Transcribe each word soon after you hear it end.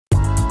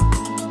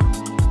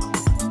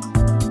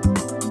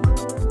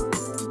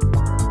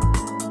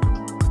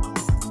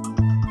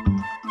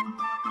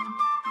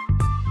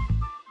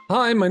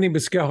Hi, my name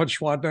is Gerhard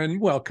Schwadner,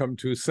 and welcome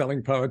to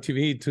Selling Power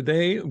TV.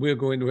 Today, we're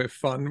going to have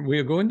fun.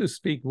 We're going to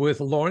speak with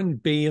Lauren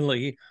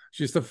Bailey.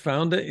 She's the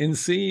founder and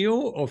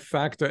CEO of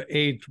Factor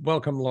 8.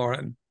 Welcome,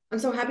 Lauren. I'm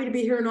so happy to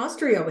be here in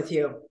Austria with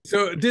you.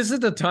 So this is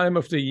the time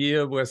of the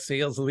year where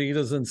sales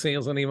leaders and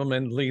sales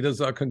enablement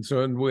leaders are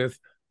concerned with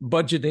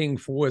budgeting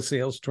for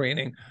sales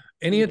training.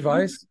 Any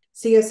advice?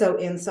 CSO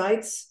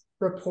Insights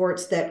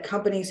reports that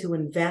companies who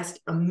invest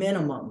a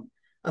minimum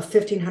of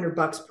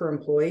 $1,500 per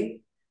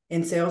employee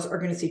in sales are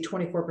going to see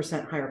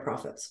 24% higher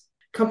profits.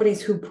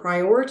 Companies who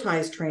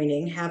prioritize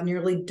training have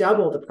nearly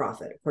double the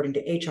profit, according to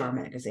HR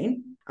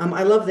Magazine.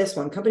 I love this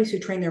one. Companies who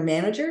train their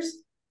managers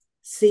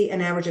see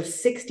an average of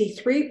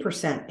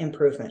 63%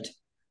 improvement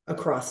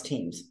across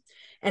teams.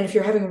 And if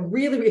you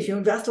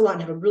invest a lot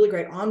and have a really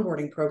great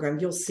onboarding program,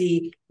 you'll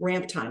see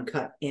ramp time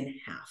cut in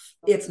half.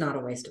 It's not a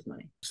waste of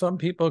money. Some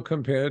people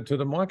compare it to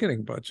the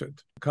marketing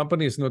budget.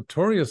 Companies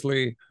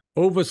notoriously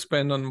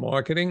overspend on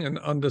marketing and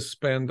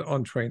underspend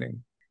on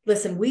training.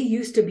 Listen, we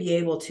used to be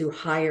able to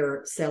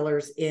hire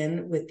sellers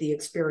in with the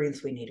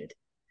experience we needed.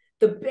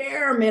 The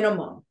bare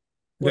minimum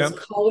was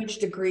college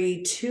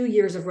degree, 2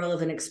 years of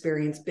relevant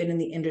experience, been in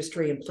the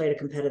industry and played a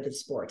competitive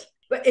sport.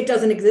 But it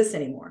doesn't exist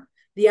anymore.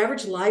 The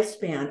average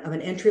lifespan of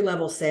an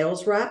entry-level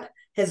sales rep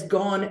has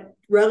gone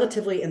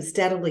relatively and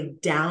steadily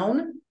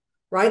down,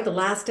 right? The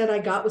last stat I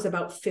got was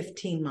about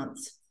 15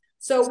 months.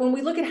 So when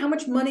we look at how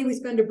much money we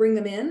spend to bring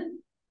them in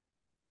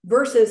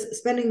versus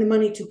spending the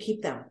money to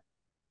keep them,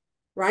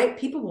 right?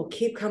 People will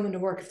keep coming to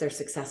work if they're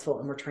successful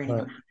and we're training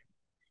them.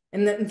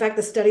 And in fact,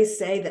 the studies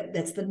say that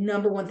that's the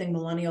number one thing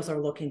millennials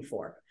are looking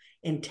for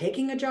in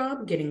taking a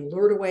job, getting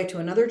lured away to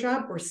another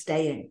job, or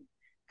staying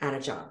at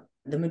a job.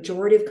 The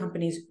majority of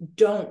companies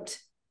don't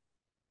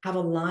have a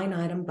line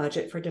item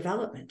budget for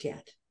development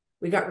yet.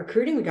 We got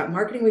recruiting, we got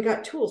marketing, we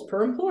got tools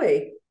per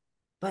employee,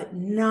 but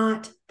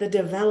not the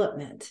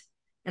development.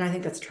 And I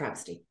think that's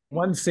travesty.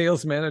 One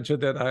sales manager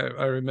that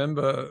I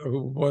remember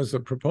who was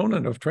a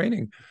proponent of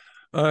training,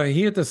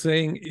 he had the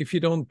saying, if you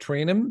don't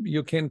train him,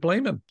 you can't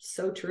blame him.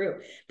 So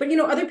true. But,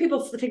 other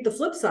people take the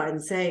flip side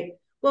and say,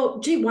 well,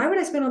 gee, why would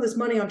I spend all this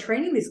money on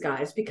training these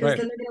guys? Because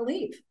then they're going to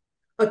leave.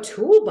 A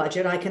tool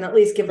budget, I can at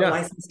least give a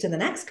license to the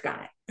next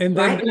guy. And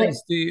then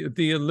there's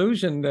the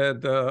illusion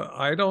that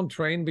I don't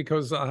train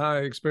because I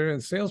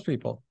experienced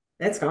salespeople.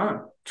 That's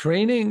gone.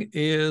 Training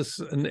is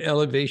an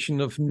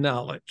elevation of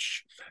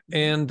knowledge.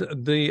 And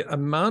the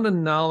amount of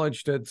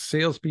knowledge that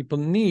salespeople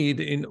need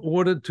in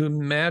order to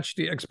match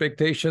the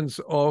expectations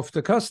of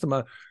the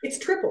customer it's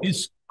triple.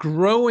 Is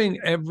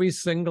growing every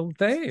single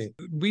day.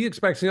 We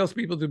expect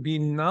salespeople to be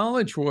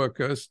knowledge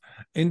workers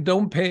and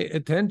don't pay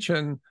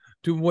attention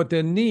to what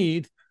they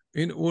need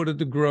in order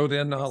to grow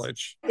their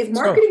knowledge. If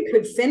marketing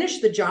could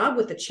finish the job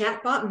with the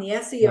chatbot and the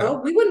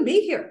SEO, we wouldn't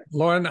be here.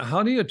 Lauren,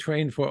 how do you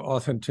train for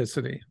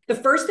authenticity? The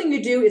first thing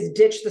you do is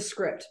ditch the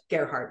script,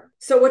 Gerhard.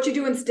 So what you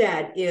do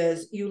instead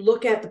is you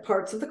look at the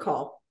parts of the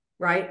call,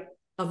 right?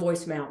 A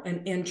voicemail,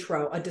 an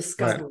intro, a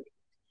discovery. Right.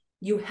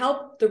 You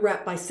help the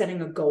rep by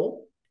setting a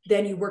goal.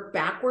 Then you work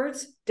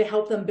backwards to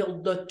help them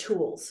build the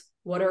tools.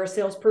 What are a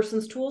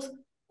salesperson's tools?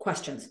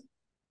 Questions,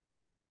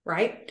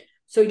 right?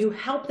 So you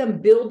help them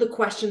build the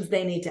questions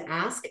they need to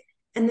ask,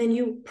 and then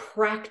you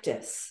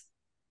practice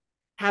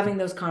having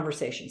those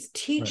conversations.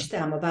 Teach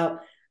them about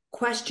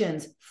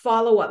questions,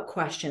 follow-up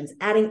questions,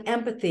 adding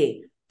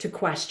empathy to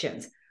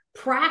questions.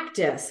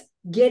 Practice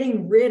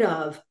getting rid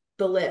of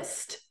the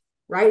list,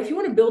 right? If you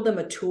want to build them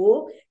a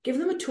tool, give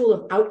them a tool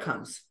of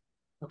outcomes.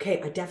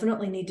 Okay, I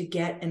definitely need to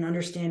get an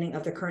understanding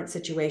of the current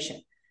situation,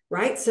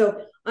 right?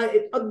 So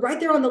right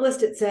there on the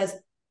list, it says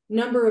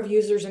number of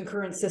users in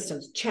current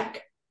systems,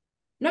 check.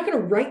 I'm not going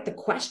to write the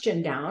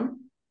question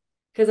down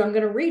because I'm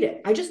going to read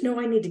it. I just know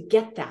I need to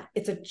get that.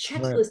 It's a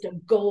checklist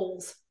of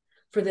goals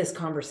for this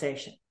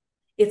conversation.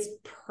 It's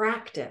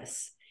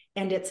practice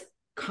and it's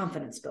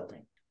confidence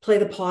building. Play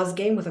the pause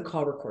game with a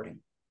call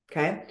recording,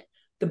 okay?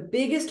 The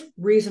biggest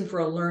reason for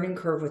a learning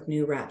curve with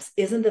new reps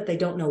isn't that they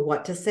don't know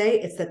what to say,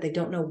 it's that they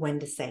don't know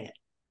when to say it.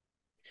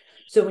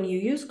 So when you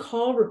use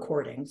call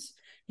recordings,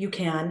 you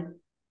can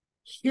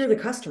hear the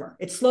customer.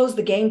 It slows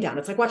the game down.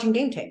 It's like watching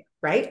game tape,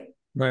 right?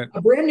 Right.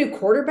 A brand new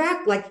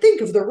quarterback,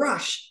 think of the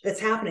rush that's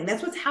happening.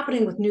 That's what's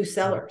happening with new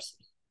sellers.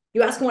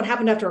 You ask them what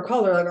happened after a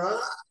call, they're like,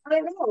 I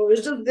don't know.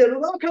 It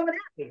was all coming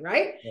at me,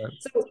 right?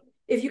 So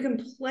if you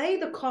can play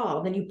the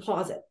call, then you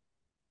pause it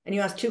and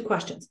you ask two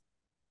questions.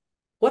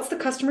 What's the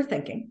customer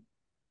thinking?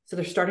 So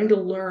they're starting to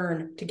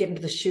learn to get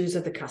into the shoes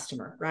of the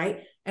customer,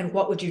 right? And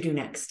what would you do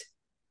next?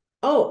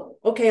 Oh,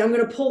 okay, I'm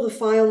going to pull the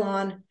file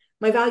on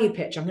my value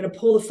pitch. I'm going to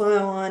pull the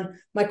file on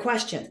my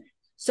question.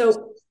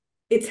 So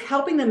it's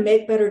helping them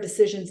make better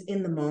decisions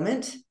in the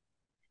moment.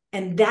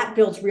 And that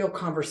builds real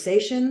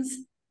conversations.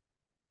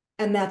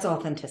 And that's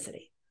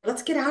authenticity.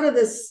 Let's get out of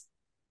this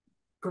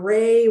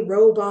gray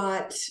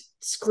robot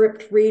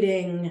script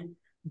reading,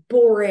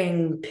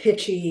 boring,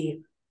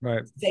 pitchy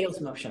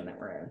sales motion that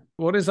we're in.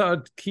 What is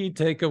our key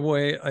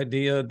takeaway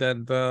idea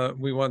that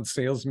we want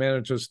sales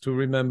managers to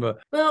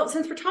remember? Well,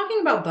 since we're talking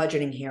about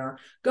budgeting here,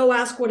 go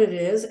ask what it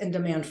is and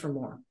demand for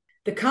more.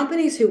 The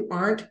companies who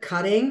aren't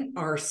cutting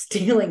are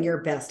stealing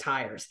your best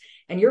hires,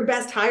 and your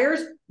best hires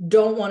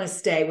don't want to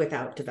stay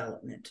without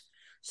development.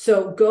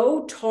 So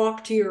go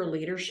talk to your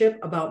leadership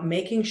about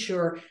making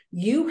sure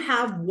you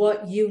have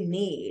what you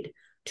need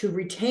to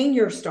retain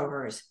your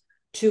stars,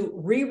 to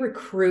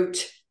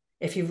re-recruit,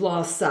 if you've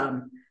lost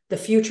some, the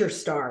future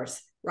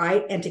stars,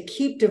 right? And to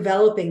keep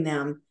developing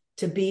them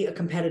to be a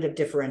competitive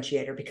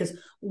differentiator, because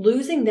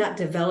losing that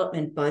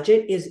development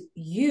budget is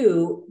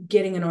you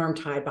getting an arm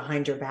tied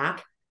behind your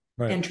back.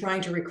 Right. And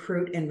trying to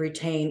recruit and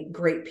retain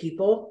great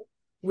people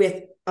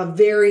with a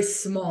very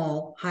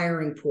small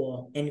hiring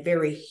pool and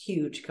very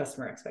huge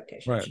customer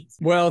expectations. Right.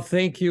 Well,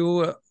 thank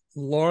you,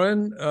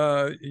 Lauren.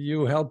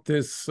 You helped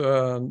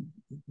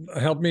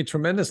helped me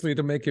tremendously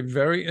to make it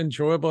very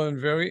enjoyable and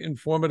very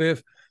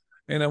informative.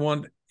 And I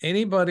want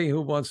anybody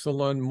who wants to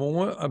learn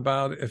more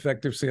about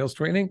effective sales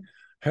training,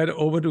 head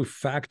over to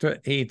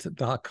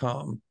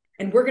factor8.com.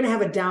 And we're going to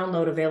have a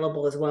download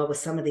available as well with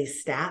some of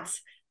these stats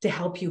to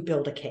help you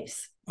build a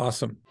case.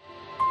 Awesome.